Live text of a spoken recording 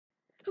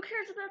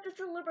cares about the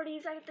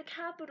celebrities at the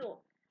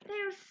Capitol? They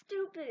are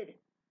stupid.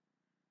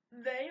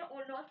 They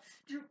are not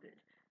stupid.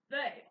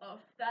 They are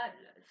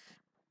fabulous.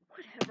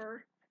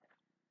 Whatever.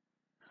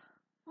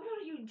 What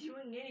are you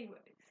doing anyways?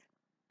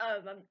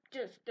 I'm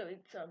just doing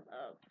some,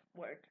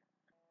 work.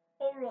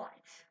 Alright,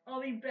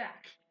 I'll be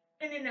back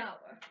in an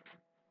hour.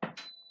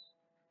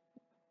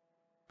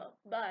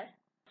 Bye.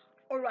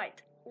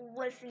 Alright,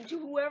 listen to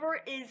whoever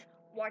is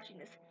watching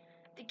this.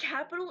 The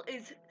Capitol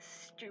is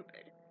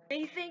stupid.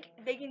 They think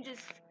they can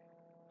just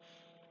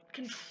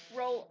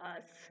control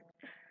us.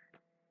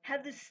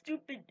 Have the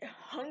stupid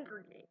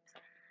Hunger Games.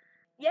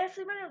 Yes,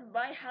 we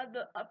might have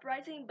the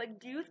uprising, but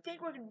do you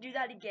think we're gonna do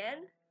that again?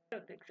 I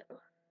don't think so.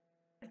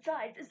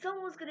 Besides, if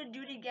someone was gonna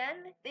do it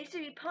again, they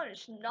should be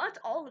punished, not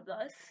all of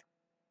us.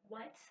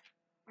 What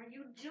are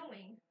you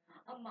doing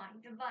on my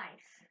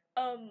device?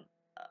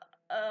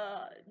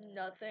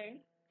 Nothing.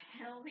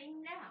 Tell me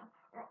now,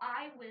 or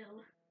I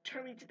will.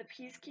 Turn me to the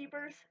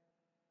peacekeepers?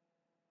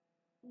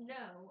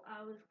 No,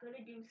 I was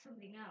gonna do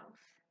something else.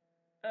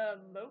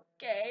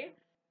 Okay.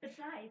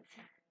 Besides,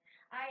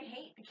 I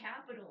hate the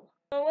Capitol.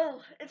 Oh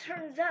well, it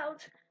turns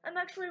out I'm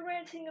actually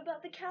ranting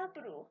about the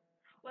Capitol.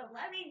 Well,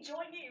 let me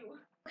join you.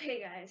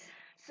 Okay, guys,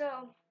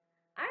 so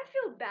I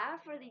feel bad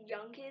for the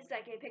young kids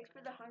that get picked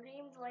for the Hunger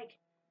Games. Like,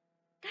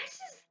 that's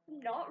just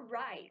not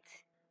right.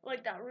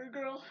 Like that rude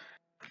girl.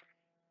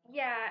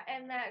 Yeah,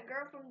 and that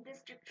girl from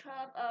District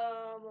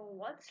 12,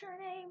 what's her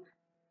name?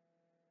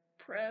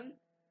 Prim.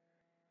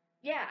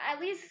 Yeah, at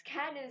least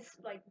Katniss,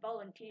 like,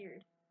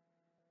 volunteered.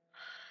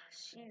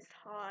 She's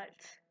hot.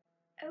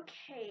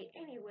 Okay,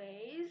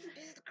 anyways.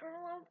 This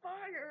girl on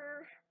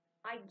fire.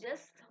 I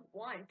just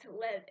want to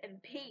live in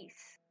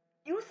peace.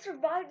 You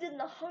survived in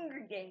the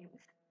Hunger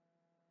Games.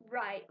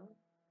 Right,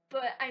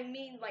 but I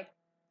mean, like,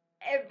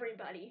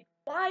 everybody.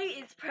 Why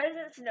is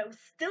President Snow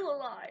still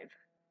alive?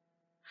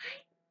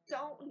 I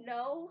don't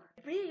know.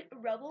 If we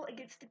rebel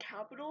against the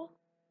Capitol,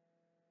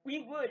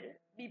 we would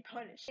be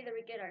punished. Either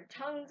we get our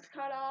tongues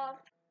cut off,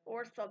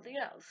 or something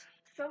else.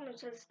 Someone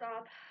should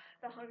stop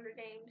the Hunger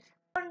Games.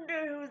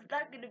 Wonder who's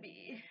that gonna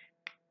be?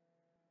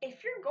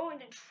 If you're going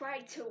to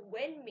try to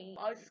win me,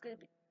 I was just gonna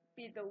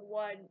be the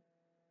one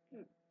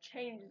who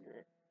changes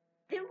it.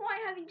 Then why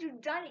haven't you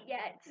done it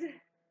yet?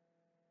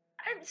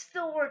 I'm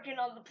still working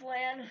on the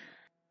plan.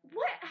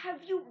 What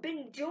have you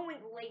been doing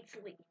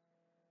lately?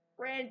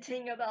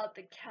 Ranting about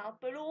the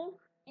Capitol?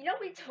 You know,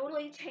 we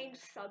totally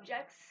changed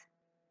subjects.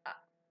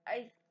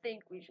 I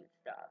think we should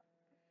stop.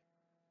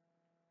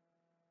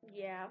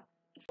 Yeah.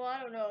 Well,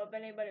 I don't know if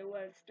anybody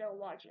was still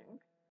watching.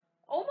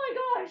 Oh my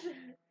gosh!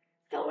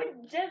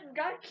 Someone just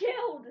got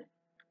killed!